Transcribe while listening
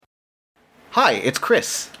Hi, it's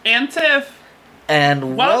Chris. And Tiff.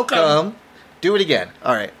 And welcome. Do it again.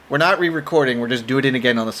 All right. We're not re-recording. We're just doing it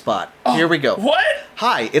again on the spot. Here we go. What?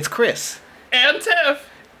 Hi, it's Chris. And Tiff.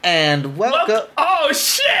 And welcome. Oh,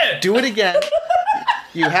 shit. Do it again.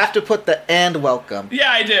 You have to put the "and welcome."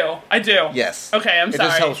 Yeah, I do. Yes. Okay, I'm sorry. It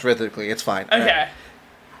just helps rhythmically. It's fine. Okay. Right.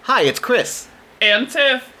 Hi, it's Chris. And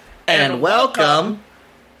Tiff. And welcome.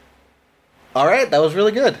 All right, that was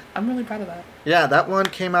really good. I'm really proud of that. Yeah, that one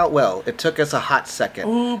came out well. It took us a hot second.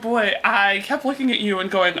 Oh, boy. I kept looking at you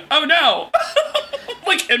and going, oh, no.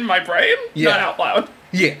 Like, in my brain? Yeah. Not out loud.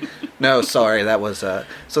 Yeah. No, sorry. That was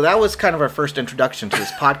so that was kind of our first introduction to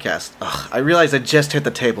this podcast. Ugh, I realized I just hit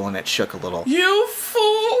the table and it shook a little. You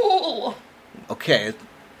fool! Okay,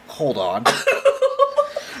 hold on.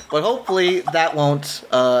 But hopefully that won't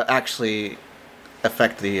actually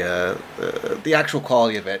affect the actual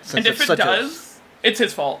quality of it. Since and if it does, it's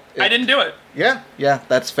his fault. I didn't do it. Yeah,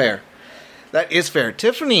 that's fair. That is fair.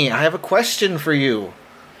 Tiffany, I have a question for you.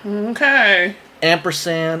 Okay.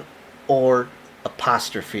 Ampersand or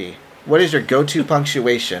apostrophe? What is your go-to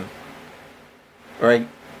punctuation? Right?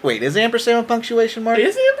 Wait, is ampersand a punctuation mark?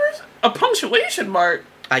 Is ampersand a punctuation mark?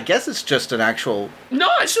 I guess it's just an actual... No,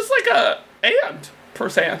 it's just like a and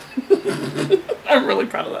percent. I'm really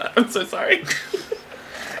proud of that. I'm so sorry.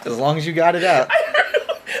 As long as you got it out.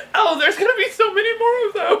 Oh, there's gonna be so many more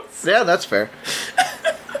of those. Yeah, that's fair.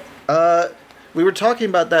 We were talking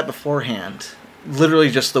about that beforehand. Literally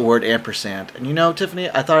just the word ampersand. And you know, Tiffany,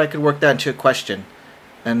 I thought I could work that into a question.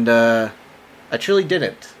 And I truly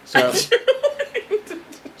didn't.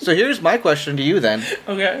 So here's my question to you then.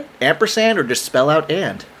 Okay. Ampersand or just spell out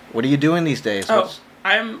and? What are you doing these days?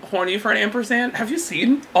 I'm horny for an ampersand. Have you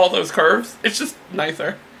seen all those curves? It's just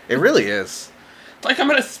nicer. It really is. Like I'm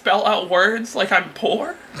gonna spell out words like I'm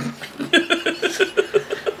poor.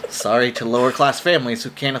 Sorry to lower class families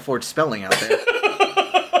who can't afford spelling out there.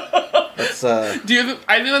 That's I think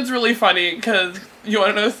that's really funny because you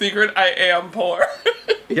want to know the secret? I am poor.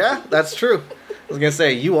 Yeah, that's true. I was gonna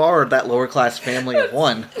say you are that lower class family of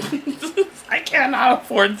one. I cannot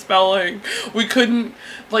afford spelling. We couldn't,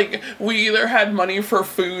 we either had money for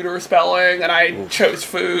food or spelling, and I chose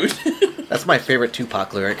food. That's my favorite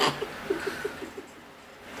Tupac lyric.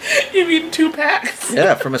 You mean 2 packs?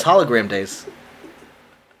 Yeah, from his hologram days.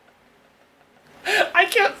 I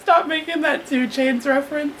can't stop making that 2 Chainz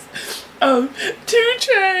reference. 2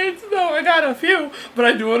 Chainz, no, I got a few, but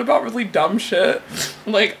I do it about really dumb shit.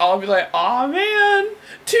 Like, I'll be like, aw man,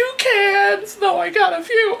 2 cans, no, I got a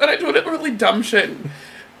few, and I do it at really dumb shit.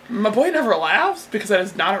 My boy never laughs because that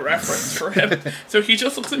is not a reference for him, so he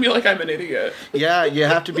just looks at me like I'm an idiot. Yeah, you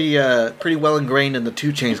have to be pretty well ingrained in the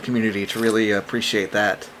 2 Chainz community to really appreciate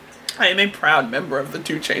that. I am a proud member of the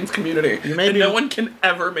 2 Chainz community, and no one can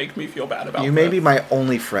ever make me feel bad about it. You may be my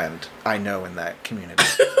only friend I know in that community.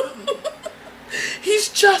 He's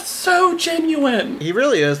just so genuine. He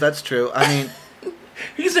really is, that's true. I mean...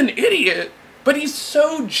 He's an idiot, but he's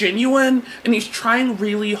so genuine, and he's trying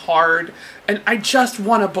really hard, and I just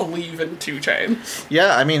want to believe in 2 Chainz.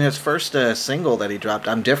 Yeah, I mean, his first single that he dropped,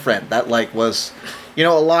 I'm Different, that, was... You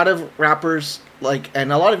know, a lot of rappers,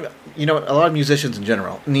 and a lot of musicians in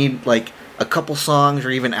general need, a couple songs or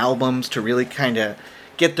even albums to really kind of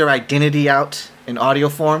get their identity out in audio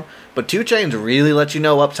form, but 2 Chainz really let you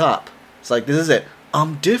know up top. It's like, this is it.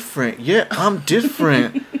 I'm different. Yeah, I'm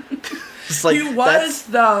different. It's like, he was,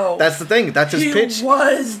 though. That's the thing. That's his pitch. He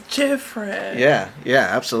was different. Yeah,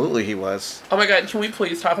 absolutely he was. Oh my god, can we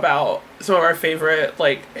please talk about some of our favorite,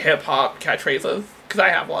 hip-hop catchphrases? Because I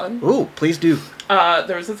have one. Ooh, please do.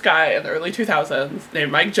 There was this guy in the early 2000s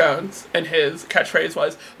named Mike Jones, and his catchphrase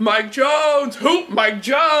was, Mike Jones! Who? Mike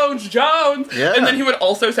Jones! Jones! Yeah. And then he would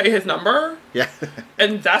also say his number. Yeah.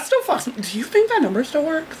 And that still fucks me. Do you think that number still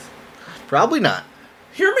works? Probably not.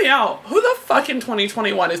 Hear me out. Who the fuck in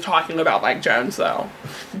 2021 is talking about Mike Jones, though?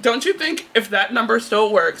 Don't you think if that number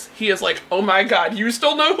still works, he is like, oh my god, you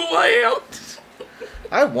still know who I am?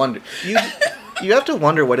 I wonder. You have to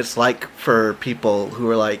wonder what it's like for people who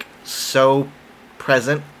are, so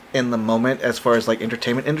present in the moment as far as,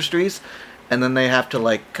 entertainment industries, and then they have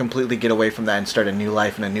to, completely get away from that and start a new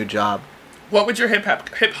life and a new job. What would your hip-hop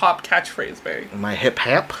catchphrase be? My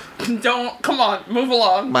hip-hap? Come on, move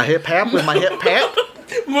along. My hip-hap with my hip-hap?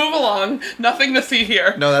 Move along. Nothing to see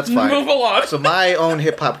here. No, that's fine. Move along. So my own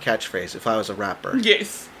hip-hop catchphrase, if I was a rapper.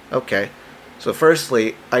 Yes. Okay. So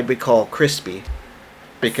firstly, I'd be called Crispy.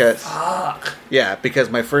 Because... Fuck. Yeah, because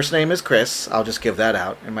my first name is Chris. I'll just give that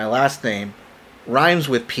out. And my last name rhymes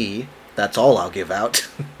with P. That's all I'll give out.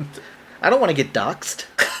 I don't want to get doxxed.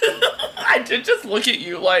 I did just look at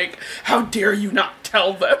you like, how dare you not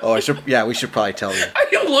tell them? Oh, we should probably tell you.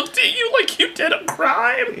 I looked at you like you did a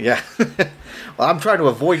crime. Yeah. Well, I'm trying to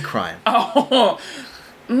avoid crime. Oh.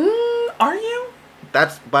 Are you?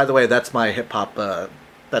 By the way, that's my hip-hop,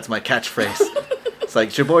 that's my catchphrase. It's like,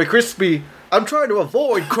 it's your boy Crispy, I'm trying to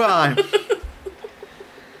avoid crime.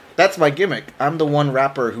 That's my gimmick. I'm the one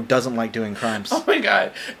rapper who doesn't like doing crimes. Oh my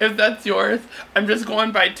god. If that's yours, I'm just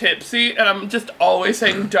going by tipsy, and I'm just always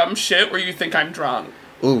saying dumb shit where you think I'm drunk.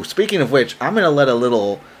 Ooh, speaking of which, I'm going to let a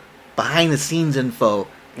little behind-the-scenes info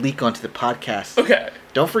leak onto the podcast. Okay.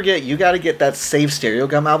 Don't forget, you got to get that Save Stereo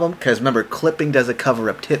Gum album, because remember, Clipping does a cover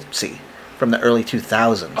of Tipsy from the early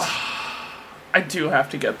 2000s. I do have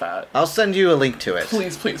to get that. I'll send you a link to it.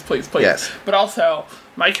 Please, please, please, please. Yes. But also,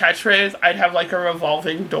 my catchphrase, I'd have like a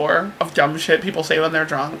revolving door of dumb shit people say when they're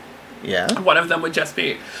drunk. Yeah? One of them would just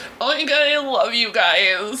be, oh my god, I love you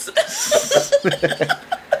guys.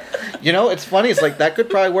 You know, it's funny. It's like, that could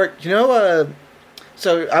probably work. You know,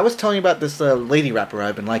 so I was telling you about this lady rapper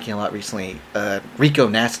I've been liking a lot recently, Rico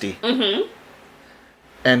Nasty. Mm-hmm.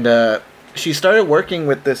 And she started working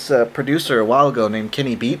with this producer a while ago named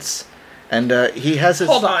Kenny Beats. And he has his...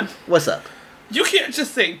 Hold on. What's up? You can't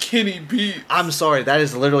just say Kenny Beats. I'm sorry, that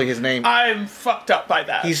is literally his name. I'm fucked up by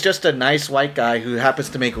that. He's just a nice white guy who happens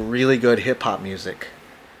to make really good hip-hop music.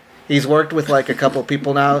 He's worked with, like, a couple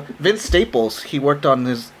people now. Vince Staples, he worked on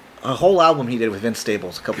a whole album he did with Vince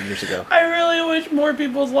Staples a couple years ago. I really wish more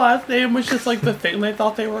people's last name was just, like, the thing they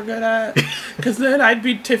thought they were good at. Because then I'd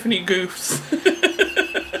be Tiffany Goose.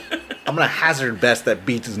 I'm gonna hazard best that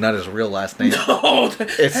Beats is not his real last name. No!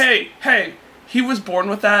 Hey, he was born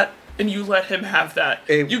with that, and you let him have that.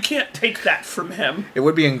 You can't take that from him. It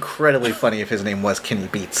would be incredibly funny if his name was Kenny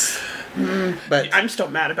Beats. But I'm still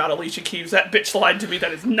mad about Alicia Keys. That bitch lied to me.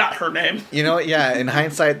 That is not her name. you know what? Yeah, in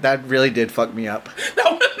hindsight, that really did fuck me up.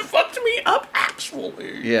 That one fucked me up,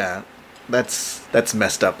 actually. Yeah, that's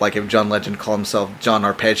messed up. Like if John Legend called himself John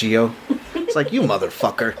Arpeggio. It's like, you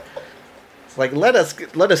motherfucker. It's like, let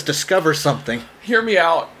us discover something. Hear me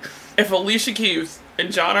out. If Alicia Keys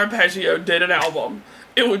and John Arpeggio did an album,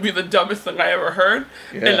 it would be the dumbest thing I ever heard,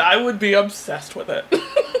 and I would be obsessed with it.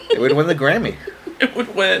 It would win the Grammy. It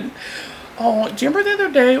would win. Oh, do you remember the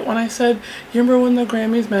other day when I said, you remember when the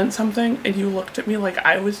Grammys meant something, and you looked at me like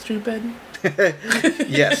I was stupid?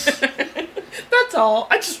 Yes. That's all.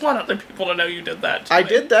 I just want other people to know you did that to I me.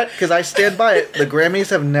 did that because I stand by it. The Grammys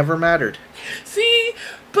have never mattered. See,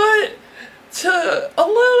 but to a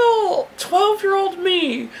little 12-year-old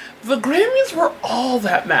me, the Grammys were all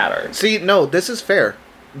that mattered. See, no, this is fair.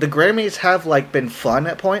 The Grammys have, like, been fun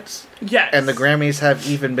at points. Yes. And the Grammys have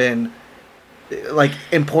even been, like,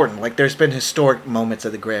 important. Like, there's been historic moments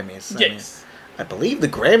at the Grammys. Yes. I believe the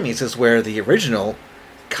Grammys is where the original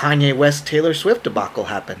Kanye West Taylor Swift debacle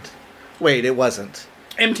happened. Wait, it wasn't.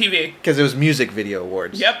 MTV. Because it was Music Video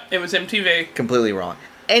Awards. Yep, it was MTV. Completely wrong.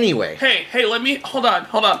 Anyway. Hey, let me, hold on.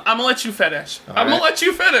 I'm gonna let you finish. I'm gonna let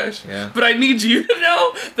you finish. Yeah. But I need you to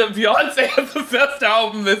know that Beyonce has the best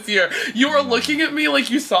album this year. You were looking at me like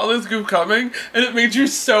you saw this goof coming, and it made you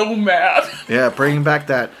so mad. Yeah, bringing back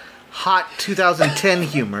that hot 2010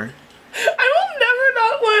 humor. I will never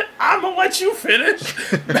not let I'm gonna let you finish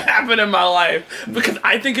happen in my life, because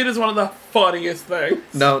I think it is one of the funniest things.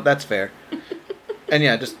 No, that's fair. And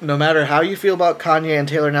yeah, just no matter how you feel about Kanye and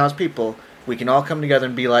Taylor now as people, we can all come together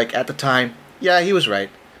and be like, at the time, yeah, he was right.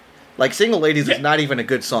 Like, Single Ladies is not even a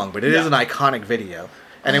good song, but it is an iconic video.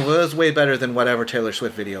 And it was way better than whatever Taylor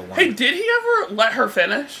Swift video was. Hey, did he ever let her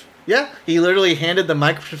finish? Yeah, he literally handed the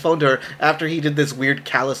microphone to her after he did this weird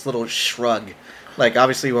callous little shrug. Like,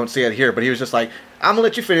 obviously you won't see it here, but he was just like, I'm gonna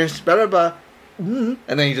let you finish, blah, blah, blah. And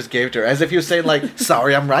then he just gave it to her, as if he was saying, like,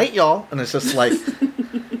 sorry, I'm right, y'all. And it's just like,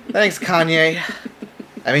 thanks, Kanye.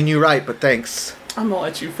 I mean, you're right, but thanks. I'm gonna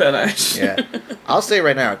let you finish. Yeah. I'll say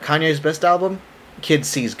right now, Kanye's best album, Kid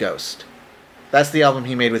Sees Ghost. That's the album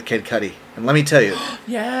he made with Kid Cudi. And let me tell you,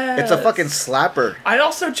 yes. It's a fucking slapper. I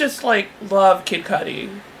also just, like, love Kid Cudi.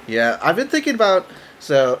 Yeah, I've been thinking about,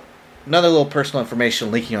 so, another little personal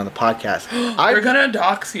information leaking on the podcast. We're gonna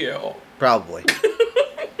dox you. Probably.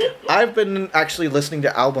 I've been actually listening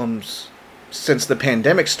to albums since the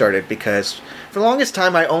pandemic started because for the longest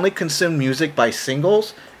time I only consumed music by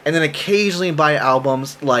singles and then occasionally by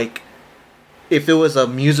albums, like if it was a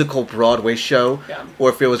musical Broadway show or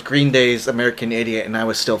if it was Green Day's American Idiot and I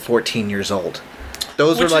was still 14 years old.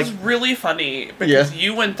 Those Which are like is really funny because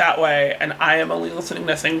you went that way and I am only listening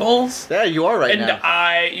to singles. Yeah, you are right now. And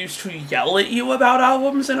I used to yell at you about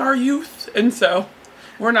albums in our youth, and so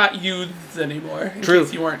we're not youths anymore, in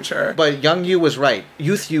case you weren't sure. But young you was right.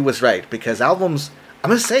 Youth you was right, because albums, I'm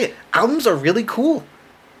going to say it, albums are really cool.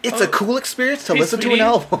 it's a cool experience to listen sweetie, to an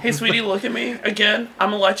album. Hey, sweetie, look at me. Again,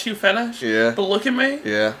 I'm gonna let you finish. Yeah. But look at me.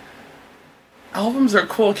 Yeah. Albums are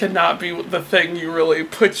cool cannot be the thing you really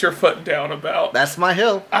put your foot down about. That's my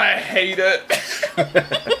hill. I hate it.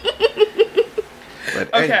 But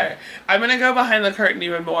Okay, anyway. I'm gonna go behind the curtain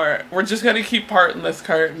even more. We're just gonna keep parting this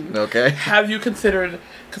curtain. Okay. Have you considered,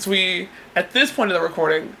 because we, at this point of the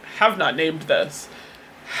recording, have not named this.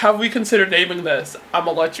 Have we considered naming this, I'm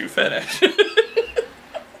gonna let you finish?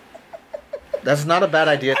 That's not a bad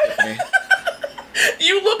idea, Tiffany.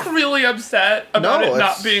 You look really upset about No, it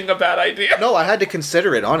not it's- being a bad idea. No, I had to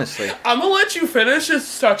consider it, honestly. I'm gonna let you finish is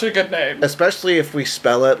such a good name. Especially if we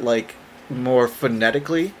spell it, like, more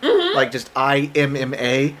phonetically. Mm-hmm. Like, just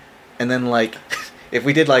IMMA. And then, like, if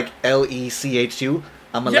we did, like, LECHU,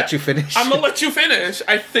 I'm gonna let you finish. I'm gonna let you finish.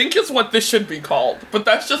 I think is what this should be called, but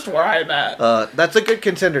that's just where I'm at. That's a good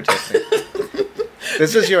contender, Tiffany.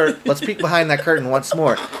 This is your... Let's peek behind that curtain once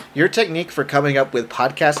more. Your technique for coming up with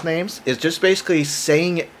podcast names is just basically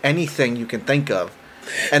saying anything you can think of.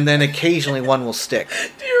 And then occasionally one will stick.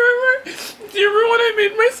 Do you remember when I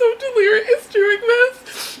made myself delirious doing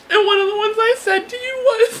this? And one of the ones I said to you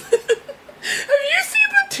was, have you seen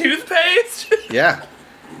the toothpaste? Yeah.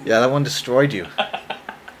 Yeah, that one destroyed you.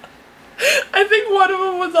 I think one of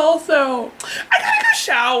them was also, I gotta go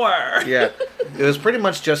shower. Yeah. It was pretty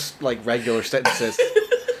much just, like, regular sentences.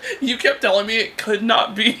 You kept telling me it could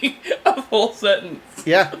not be a full sentence.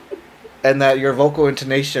 Yeah. And that your vocal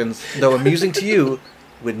intonations, though amusing to you,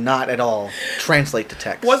 would not at all translate to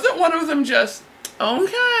text. Wasn't one of them just,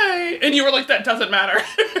 okay? And you were like, that doesn't matter.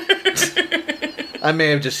 I may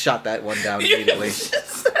have just shot that one down immediately. You just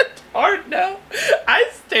said hard no. I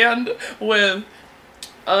stand with,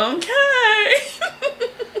 okay.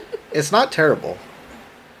 It's not terrible.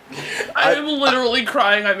 I'm literally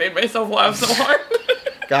crying. I made myself laugh so hard.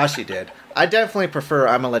 Gosh, you did. I definitely prefer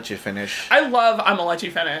I'm gonna let you finish. I love I'm gonna let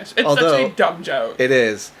you finish. It's Although, such a dumb joke. It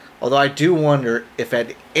is. Although I do wonder if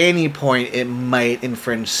at any point it might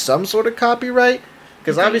infringe some sort of copyright.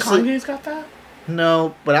 Because obviously... Kanye's got that?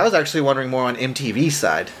 No, but I was actually wondering more on MTV's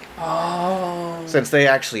side. Oh. Since they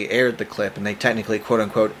actually aired the clip and they technically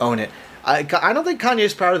quote-unquote own it. I don't think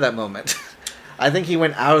Kanye's proud of that moment. I think he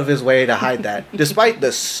went out of his way to hide that. Despite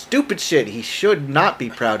the stupid shit he should not be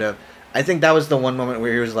proud of, I think that was the one moment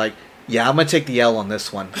where he was like, yeah, I'm gonna take the L on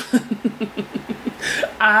this one.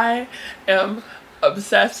 I am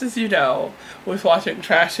obsessed, as you know, with watching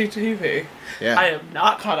trashy TV. Yeah. I am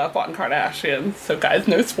not caught up on Kardashians, so guys,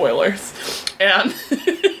 no spoilers. And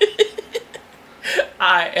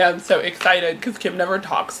I am so excited because Kim never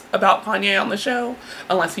talks about Kanye on the show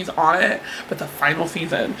unless he's on it. But the final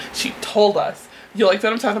season, she told us. You like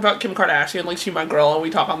that I'm talking about Kim Kardashian? Like, she my girl and we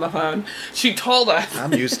talk on the phone. She told us.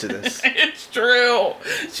 I'm used to this. It's true.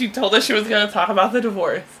 She told us she was going to talk about the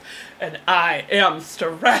divorce. And I am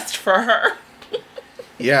stressed for her.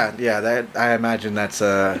 Yeah, that I imagine that's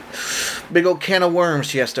a big old can of worms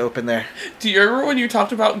she has to open there. Do you remember when you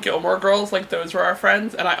talked about Gilmore Girls, like those were our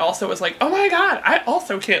friends? And I also was like, oh my god, I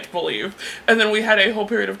also can't believe. And then we had a whole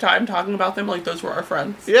period of time talking about them like those were our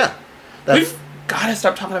friends. Yeah. We've gotta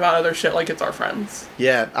stop talking about other shit like it's our friends.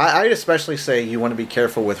 Yeah, I'd especially say you want to be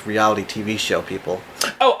careful with reality TV show people.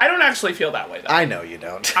 Oh, I don't actually feel that way, though. I know you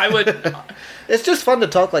don't. I would... It's just fun to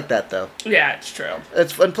talk like that, though. Yeah, it's true.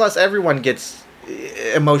 And plus, everyone gets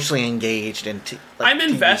emotionally engaged in I'm TV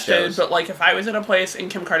invested, shows. but like if I was in a place and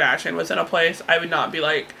Kim Kardashian was in a place, I would not be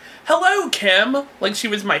like, hello, Kim. Like, she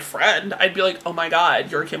was my friend. I'd be like, oh my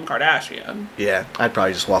god, you're Kim Kardashian. Yeah, I'd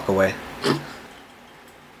probably just walk away.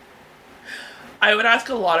 I would ask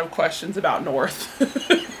a lot of questions about North.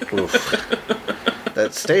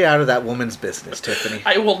 Stay out of that woman's business, Tiffany.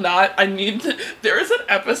 I will not. I need to. There is an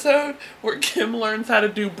episode where Kim learns how to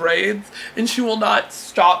do braids, and she will not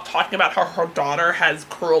stop talking about how her daughter has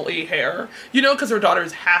curly hair. You know, because her daughter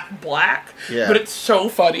is half black. Yeah. But it's so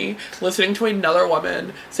funny listening to another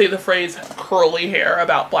woman say the phrase curly hair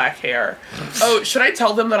about black hair. Oh, should I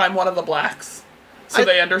tell them that I'm one of the blacks? So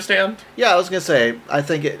they understand? Yeah, I was going to say,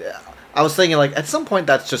 I was thinking, like, at some point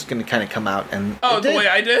that's just going to kind of come out. And Oh, the way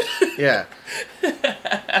I did? Yeah.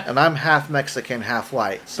 And I'm half Mexican, half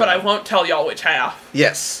white. So. But I won't tell y'all which half.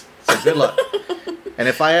 Yes. So good luck. And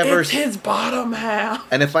if I ever... It's his bottom half.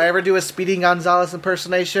 And if I ever do a Speedy Gonzalez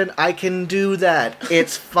impersonation, I can do that.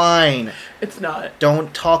 It's fine. It's not.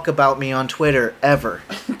 Don't talk about me on Twitter, ever.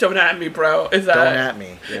 Don't at me, bro. Don't at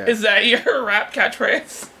me. Yeah. Is that your rap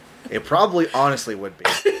catchphrase? It probably honestly would be.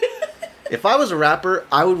 If I was a rapper,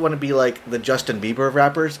 I would want to be like the Justin Bieber of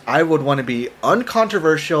rappers. I would want to be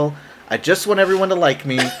uncontroversial. I just want everyone to like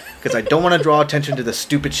me. because I don't want to draw attention to the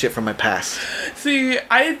stupid shit from my past. See,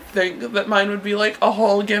 I think that mine would be like a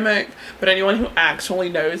whole gimmick, but anyone who actually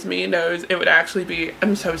knows me knows it would actually be,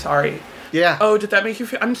 I'm so sorry. Yeah. Oh, did that make you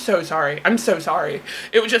feel? I'm so sorry. I'm so sorry.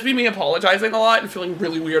 It would just be me apologizing a lot and feeling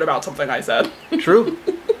really weird about something I said. True.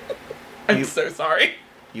 I'm so sorry.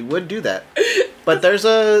 You would do that, but I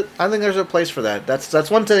think there's a place for that. That's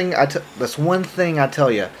one thing that's one thing I tell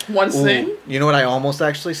you. One thing? You know what I almost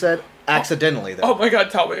actually said? Accidentally, though. Oh my god,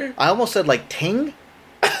 tell me. I almost said, like, ting?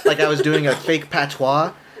 Like I was doing a fake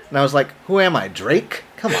patois, and I was like, who am I, Drake?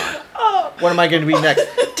 Come on. Oh. What am I going to be next?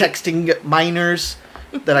 Texting minors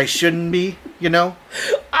that I shouldn't be, you know?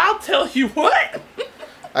 I'll tell you what.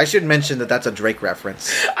 I should mention that that's a Drake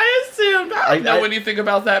reference. I assumed. I don't know anything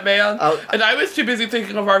about that man. And I was too busy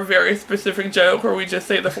thinking of our very specific joke where we just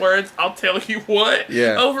say the words, I'll tell you what,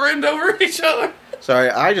 over and over each other. Sorry,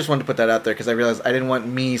 I just wanted to put that out there because I realized I didn't want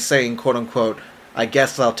me saying, quote unquote, I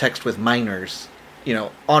guess I'll text with minors, you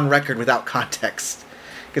know, on record without context.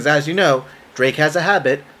 Because as you know, Drake has a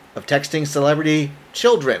habit of texting celebrity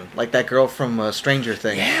children, like that girl from Stranger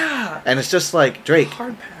Things. Yeah. And it's just like, Drake.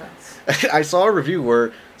 Hard pass. I saw a review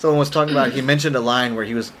where someone was talking about, he mentioned a line where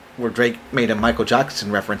Drake made a Michael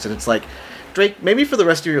Jackson reference, and it's like, Drake, maybe for the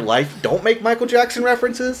rest of your life, don't make Michael Jackson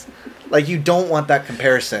references. Like, you don't want that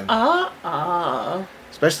comparison.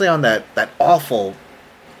 Especially on that awful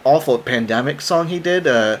Pandemic song he did.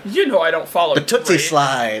 You know I don't follow the Tootsie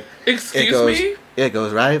Slide. Excuse me? It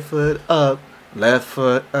goes right foot up, left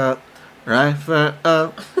foot up, right foot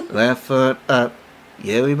up, left foot up.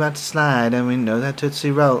 Yeah, we about to slide, and we know that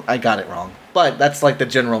Tootsie Roll. I got it wrong. But that's like the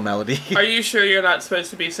general melody. Are you sure you're not supposed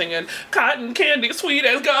to be singing, Cotton candy sweet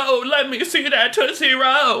as gold, let me see that Tootsie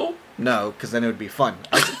Roll? No, because then it would be fun.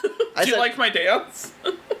 Do you like my dance?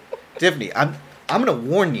 Tiffany, I'm going to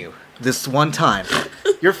warn you this one time.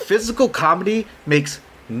 Your physical comedy makes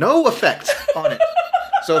no effect on it.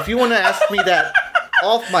 So if you want to ask me that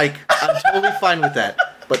off mic, I'm totally fine with that.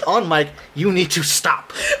 But on mic, you need to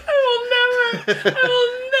stop. I will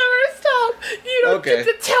never stop. You don't get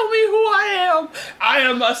to tell me who I am. I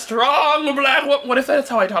am a strong black woman. What if that's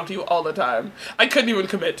how I talk to you all the time? I couldn't even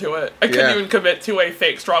commit to it. I couldn't even commit to a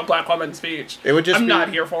fake strong black woman speech. It would just I'm not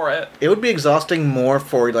here for it. It would be exhausting more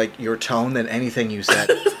for like your tone than anything you said.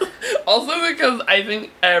 Also because I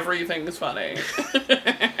think everything is funny.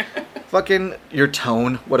 Fucking your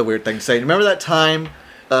tone. What a weird thing to say. Remember that time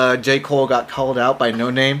J. Cole got called out by No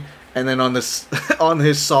Name? And then on this, on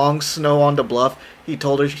his song "Snow on the Bluff," he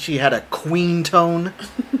told her she had a queen tone.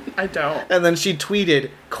 I don't. And then she tweeted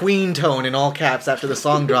 "queen tone" in all caps after the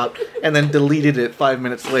song dropped, and then deleted it 5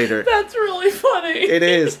 minutes later. That's really funny. It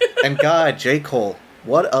is. And God, J. Cole,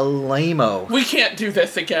 what a lame-o. We can't do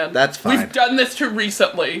this again. That's fine. We've done this too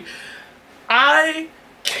recently. I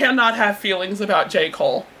cannot have feelings about J.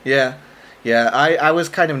 Cole. Yeah. Yeah, I was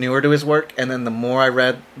kind of newer to his work, and then the more I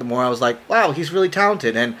read, the more I was like, wow, he's really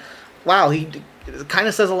talented, and wow, he kind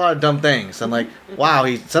of says a lot of dumb things. And like, wow,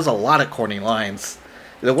 he says a lot of corny lines.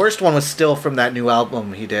 The worst one was still from that new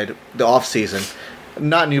album he did, The Off-Season.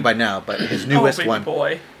 Not new by now, but his newest one.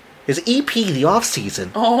 Boy. His EP, The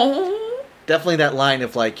Off-Season. Oh. Definitely that line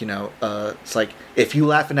of like, you know, it's like, if you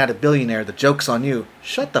laughing at a billionaire, the joke's on you.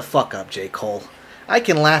 Shut the fuck up, J. Cole. I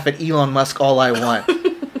can laugh at Elon Musk all I want.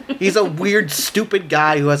 He's a weird, stupid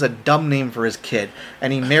guy who has a dumb name for his kid.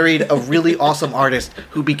 And he married a really awesome artist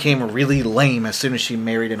who became really lame as soon as she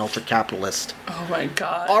married an ultra-capitalist. Oh my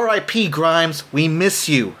god. R.I.P. Grimes, we miss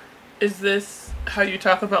you. Is this how you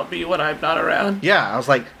talk about me when I'm not around? Yeah, I was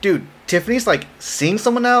like, dude, Tiffany's like seeing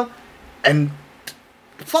someone now, and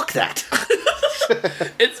fuck that.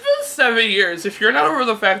 It's been 7 years. If you're not over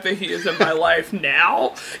the fact that he is in my life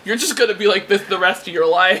now, you're just gonna be like this the rest of your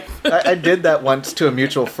life. I did that once to a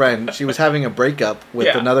mutual friend. She was having a breakup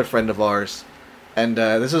with another friend of ours. And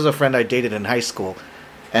this was a friend I dated in high school.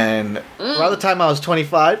 And around the time I was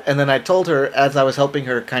 25, and then I told her as I was helping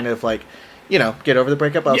her kind of like, you know, get over the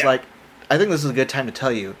breakup, I was like, I think this is a good time to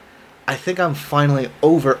tell you, I think I'm finally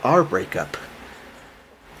over our breakup.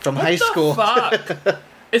 From high school. Fuck?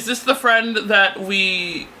 Is this the friend that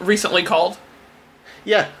we recently called?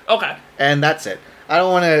 Yeah. Okay. And that's it. I don't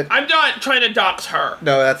want to... I'm not trying to dox her.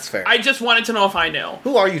 No, that's fair. I just wanted to know if I knew.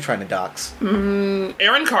 Who are you trying to dox?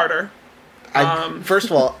 Aaron Carter. First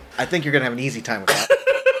of all, I think you're going to have an easy time with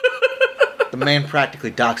that. The man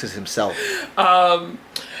practically doxes himself.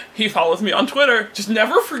 He follows me on Twitter. Just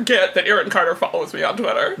never forget that Aaron Carter follows me on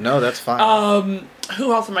Twitter. No, that's fine.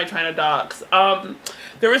 Who else am I trying to dox?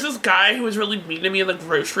 There was this guy who was really mean to me in the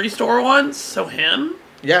grocery store once, so him.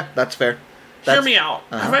 Yeah, that's fair. Hear me out.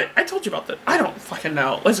 Uh-huh. I told you about that. I don't fucking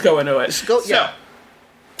know. Let's go into it. Yeah. So,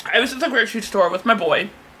 I was at the grocery store with my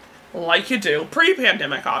boy, like you do,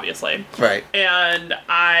 pre-pandemic, obviously. Right. And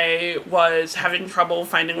I was having trouble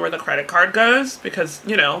finding where the credit card goes because,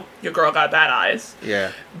 you know, your girl got bad eyes.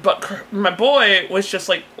 Yeah. But my boy was just,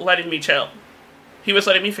 like, letting me chill. He was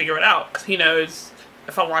letting me figure it out because he knows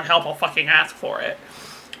if I want help, I'll fucking ask for it.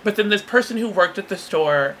 But then this person who worked at the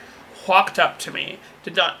store walked up to me,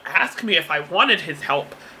 did not ask me if I wanted his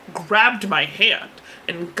help, grabbed my hand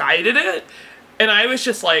and guided it. And I was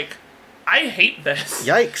just like, I hate this.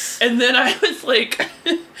 Yikes. And then I was like,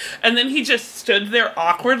 and then he just stood there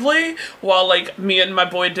awkwardly while, like, me and my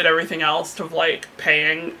boy did everything else of, like,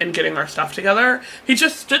 paying and getting our stuff together. He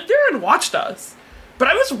just stood there and watched us. But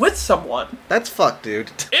I was with someone. That's fucked, dude.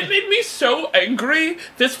 It made me so angry.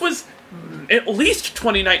 This was at least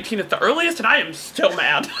 2019 at the earliest, and I am still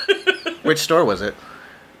mad. Which store was it?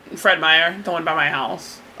 Fred Meyer, the one by my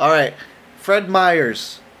house. All right. Fred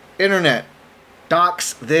Meyer's internet.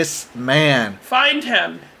 Dox this man. Find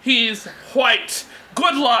him. He's white.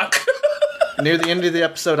 Good luck. Near the end of the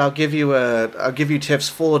episode, I'll give you Tiff's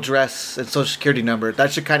full address and social security number.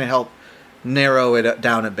 That should kind of help narrow it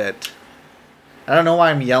down a bit. I don't know why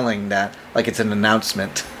I'm yelling that like it's an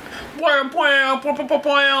announcement.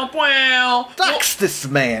 Dox this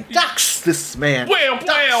man. Dox this man.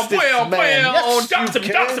 Dox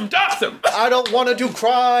him. I don't want to do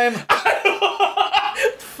crime.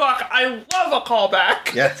 Fuck, I love a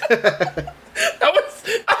callback. Yeah.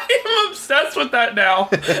 I am obsessed with that now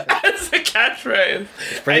as a catchphrase.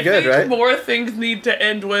 It's pretty good, right? More things need to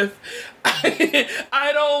end with,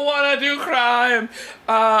 I don't want to do crime.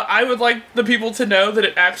 I would like the people to know that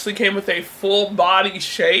it actually came with a full body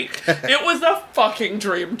shake. It was a fucking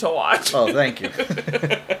dream to watch. Oh, thank you.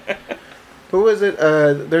 Who was it?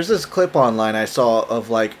 There's this clip online I saw of,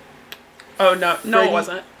 like... Oh, no, it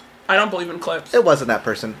wasn't. I don't believe in clips. It wasn't that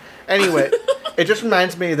person. Anyway, it just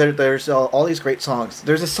reminds me that there's all these great songs.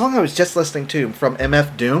 There's a song I was just listening to from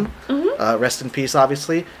MF Doom. Mm-hmm. Rest in peace,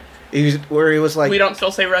 obviously. Where he was like... We don't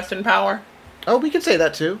still say rest in power? Oh, we could say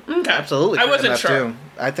that too. Okay. Absolutely. I wasn't MF sure. Doom.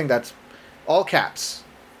 I think that's all caps.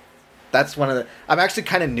 That's one of the... I'm actually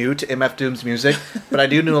kind of new to MF Doom's music, but I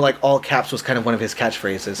do know like all caps was kind of one of his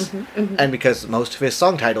catchphrases. Mm-hmm, mm-hmm. And because most of his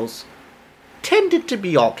song titles tended to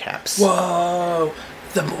be all caps. Whoa.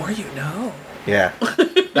 The more you know. Yeah.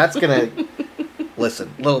 That's gonna...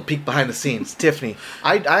 Listen, little peek behind the scenes. Tiffany,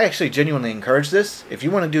 I actually genuinely encourage this. If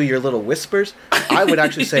you want to do your little whispers, I would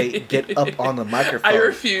actually say get up on the microphone. I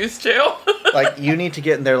refuse to. Like, you need to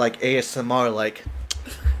get in there like ASMR, like,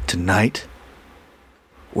 tonight,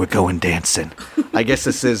 we're going dancing. I guess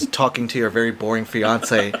this is talking to your very boring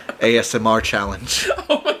fiance ASMR challenge.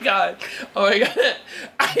 Oh my god.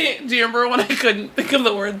 Do you remember when I couldn't think of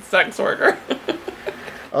the word sex worker?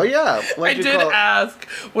 Oh, yeah. I did ask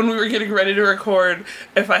when we were getting ready to record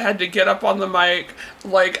if I had to get up on the mic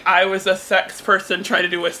like I was a sex person trying to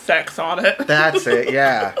do a sex on it. That's it,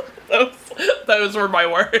 yeah. Those were my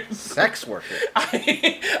words. Sex worker.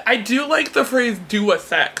 I do like the phrase do a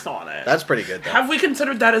sex on it. That's pretty good, though. Have we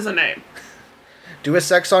considered that as a name? Do a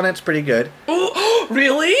sex on it's pretty good. Oh,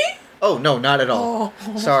 really? Oh, no, not at all.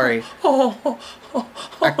 Sorry. No.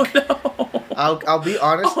 I'll be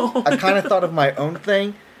honest, I kind of thought of my own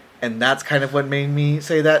thing, and that's kind of what made me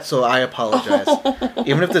say that, so I apologize.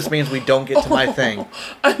 Even if this means we don't get to my thing.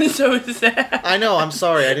 I'm so sad. I know, I'm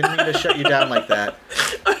sorry. I didn't mean to shut you down like that.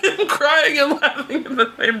 I'm crying and laughing at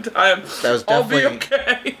the same time. That was definitely I'll be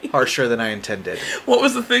okay. Harsher than I intended. What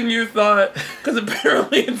was the thing you thought? Because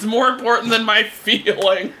apparently it's more important than my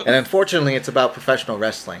feeling. And unfortunately, it's about professional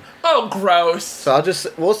wrestling. Oh, gross. So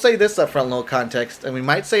we'll say this up front, little context, and we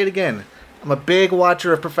might say it again. I'm a big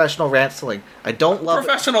watcher of professional wrestling. I don't love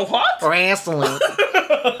professional what? Wrestling.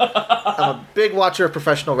 I'm a big watcher of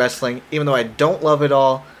professional wrestling, even though I don't love it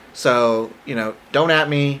all. So, don't at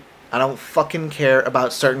me. I don't fucking care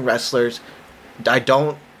about certain wrestlers. I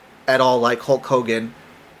don't at all like Hulk Hogan.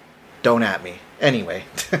 Don't at me. Anyway.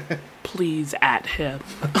 Please at him.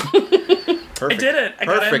 Perfect. I did it. I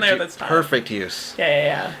got in there this time. Perfect use.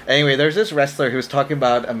 Yeah. Anyway, there's this wrestler who was talking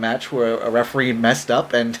about a match where a referee messed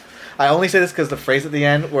up, and I only say this because the phrase at the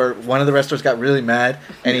end where one of the wrestlers got really mad,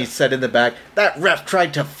 and he said in the back, "That ref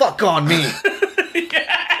tried to fuck on me."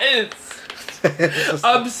 Yes.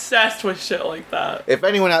 Obsessed with shit like that. If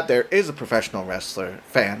anyone out there is a professional wrestler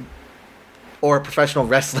fan, or a professional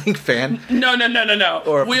wrestling fan. No.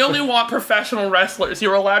 We only want professional wrestlers.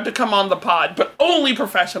 You're allowed to come on the pod, but only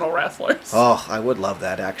professional wrestlers. Oh, I would love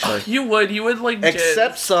that, actually. You would like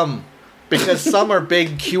Except some. Because some are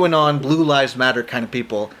big QAnon, Blue Lives Matter kind of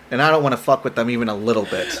people, and I don't want to fuck with them even a little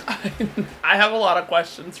bit. I have a lot of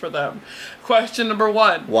questions for them. Question number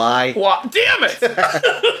 1. Why? Damn it!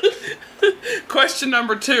 Question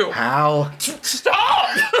number 2. How? Stop!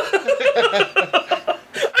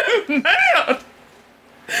 I'm mad!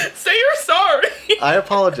 Say you're sorry. I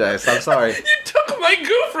apologize. I'm sorry. You took my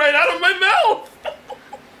goof right out of my mouth.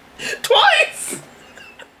 Twice!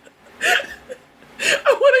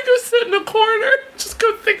 I want to go sit in a corner. Just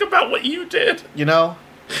go think about what you did. You know,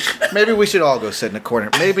 maybe we should all go sit in a corner.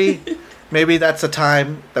 Maybe that's a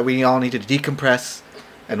time that we all need to decompress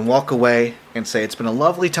and walk away and say, it's been a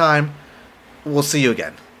lovely time. We'll see you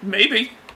again. Maybe.